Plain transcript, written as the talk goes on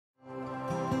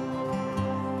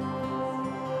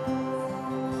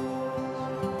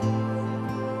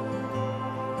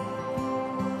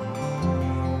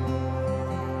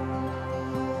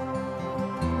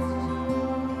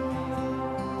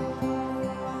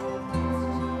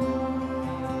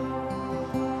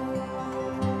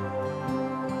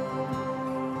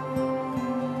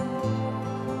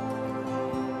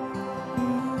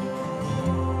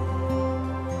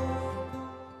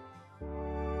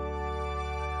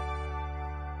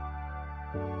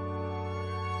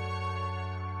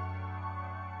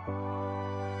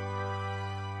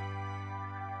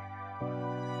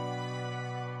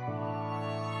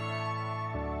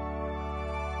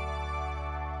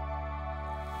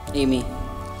Amy,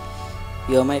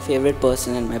 you are my favorite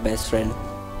person and my best friend.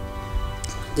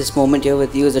 This moment here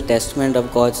with you is a testament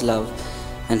of God's love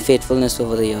and faithfulness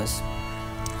over the years.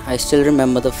 I still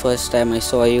remember the first time I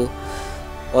saw you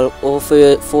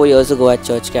over 4 years ago at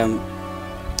church camp.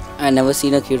 I never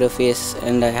seen a cuter face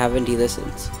and I haven't either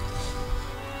since.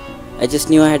 I just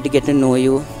knew I had to get to know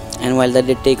you, and while that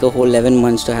did take a whole 11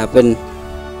 months to happen,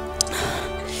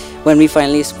 when we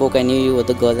finally spoke, I knew you were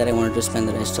the girl that I wanted to spend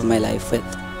the rest of my life with.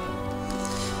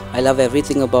 I love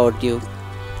everything about you,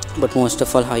 but most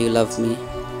of all how you love me.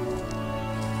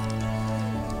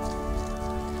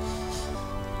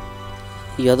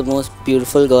 You're the most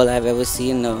beautiful girl I've ever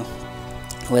seen,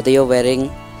 whether you're wearing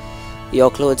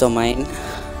your clothes or mine,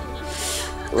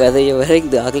 whether you're wearing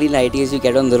the ugly nighties you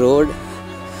get on the road,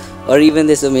 or even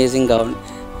this amazing gown.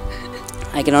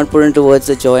 I cannot put into words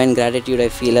the joy and gratitude I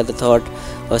feel at the thought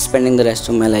of spending the rest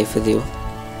of my life with you.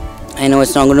 I know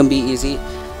it's not going to be easy,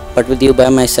 but with you by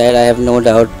my side, I have no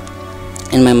doubt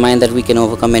in my mind that we can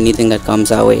overcome anything that comes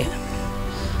our way.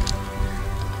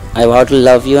 I vow to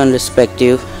love you and respect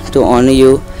you, to honor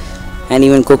you, and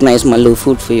even cook nice Mallu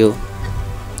food for you,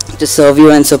 to serve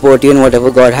you and support you in whatever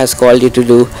God has called you to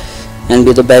do, and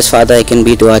be the best father I can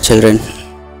be to our children.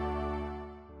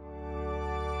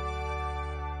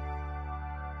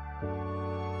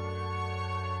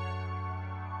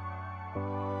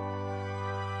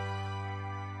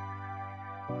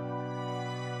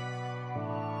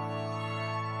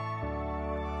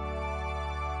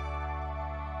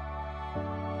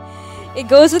 It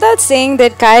goes without saying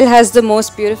that Kyle has the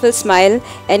most beautiful smile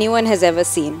anyone has ever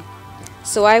seen.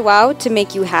 So I vow to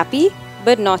make you happy,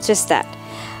 but not just that.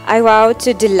 I vow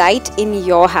to delight in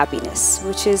your happiness,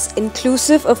 which is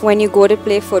inclusive of when you go to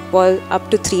play football up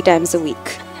to 3 times a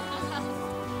week.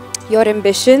 Your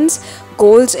ambitions,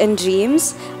 goals and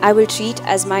dreams I will treat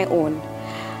as my own.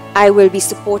 I will be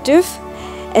supportive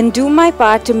and do my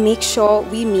part to make sure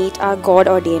we meet our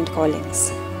God-ordained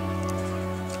callings.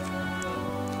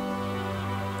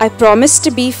 I promise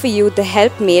to be for you the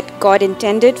helpmate God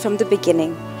intended from the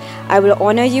beginning. I will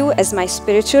honor you as my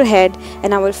spiritual head,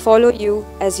 and I will follow you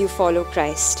as you follow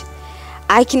Christ.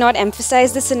 I cannot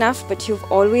emphasize this enough, but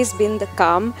you've always been the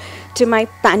calm to my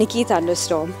panicky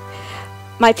thunderstorm,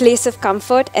 my place of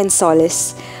comfort and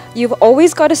solace. You've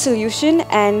always got a solution,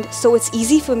 and so it's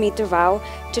easy for me to vow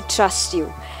to trust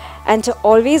you and to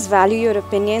always value your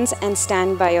opinions and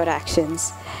stand by your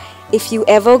actions. If you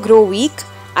ever grow weak,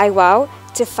 I vow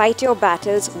to fight your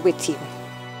battles with you.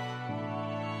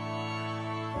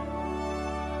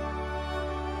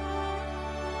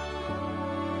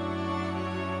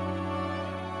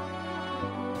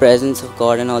 Presence of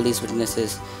God and all these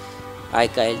witnesses, I,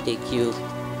 Kyle, take you,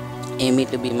 Amy,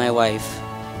 to be my wife,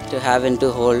 to have and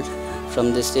to hold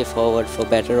from this day forward, for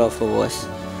better or for worse,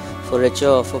 for richer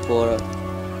or for poorer,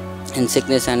 in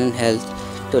sickness and in health,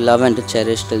 to love and to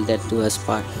cherish till death do us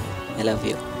part. I love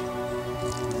you.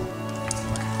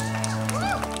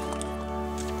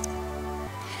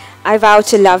 I vow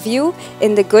to love you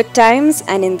in the good times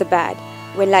and in the bad,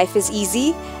 when life is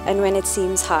easy and when it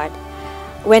seems hard,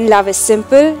 when love is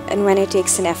simple and when it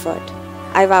takes an effort.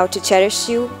 I vow to cherish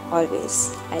you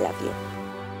always. I love you.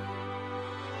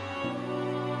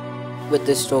 With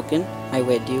this token, I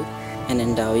wed you and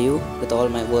endow you with all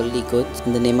my worldly goods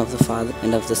in the name of the Father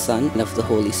and of the Son and of the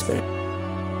Holy Spirit.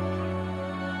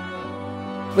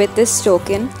 With this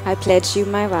token, I pledge you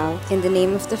my vow in the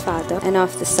name of the Father and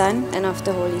of the Son and of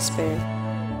the Holy Spirit.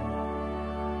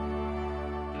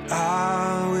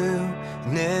 I will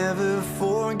never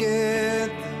forget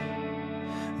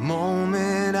the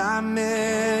moment I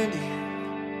met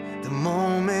you, the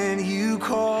moment you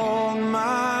called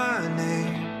my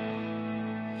name,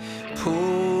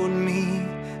 pulled me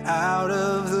out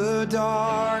of the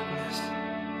darkness,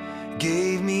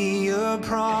 gave me a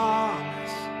promise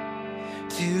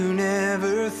to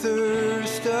never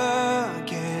thirst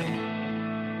again.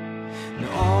 And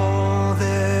all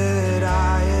that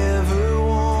I ever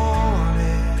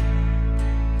wanted,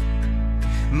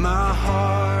 my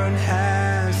heart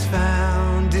has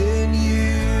found in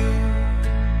you.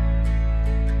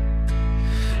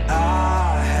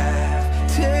 I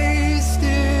have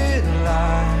tasted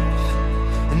life,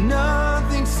 and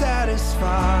nothing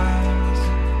satisfies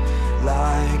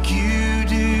like you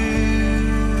do.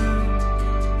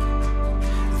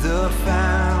 The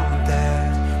fount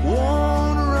that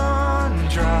won't run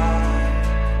dry,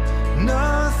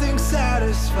 nothing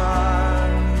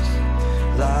satisfies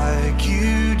like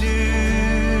you do.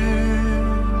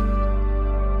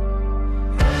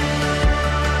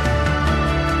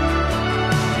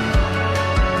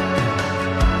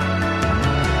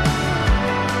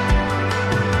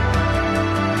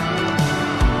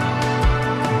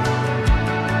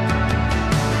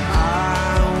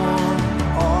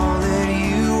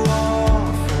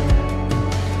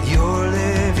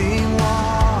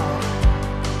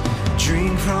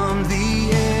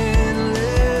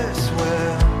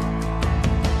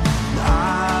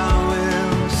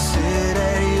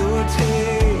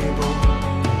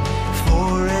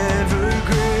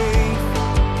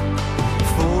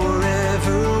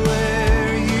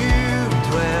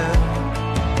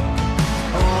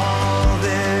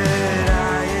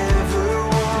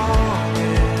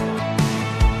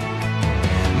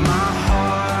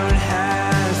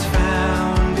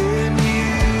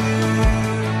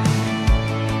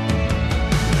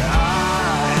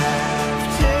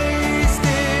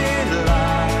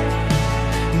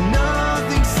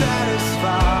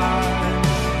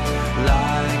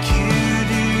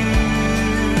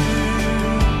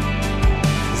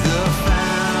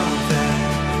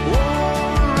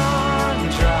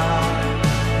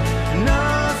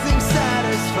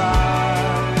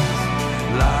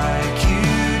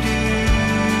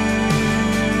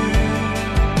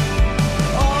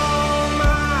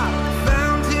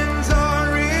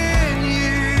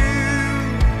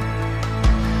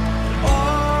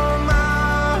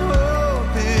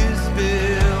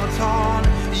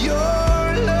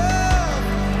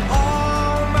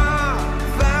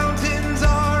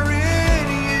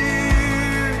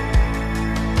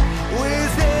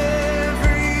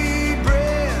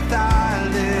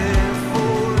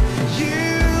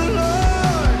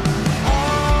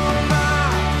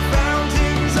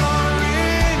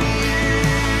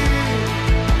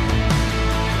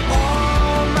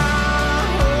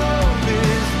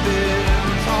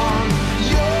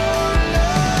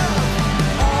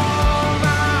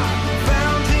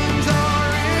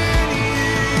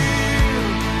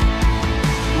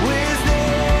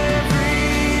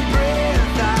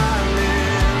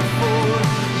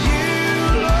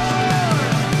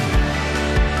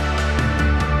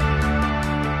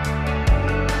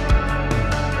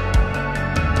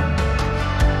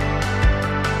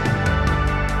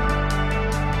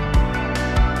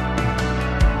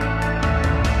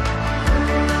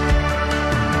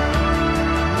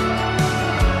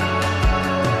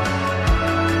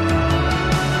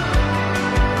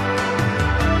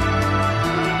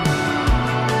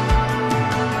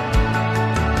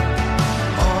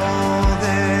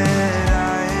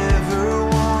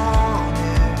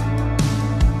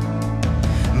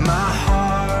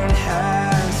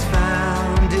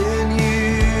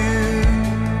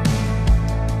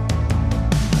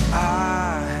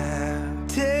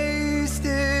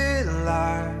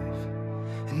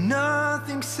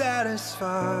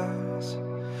 satisfies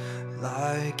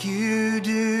like you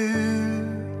do.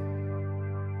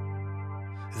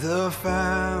 The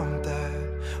fount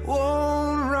that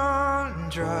won't run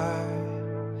dry.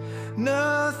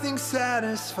 Nothing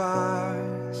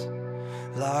satisfies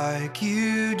like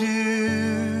you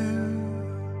do.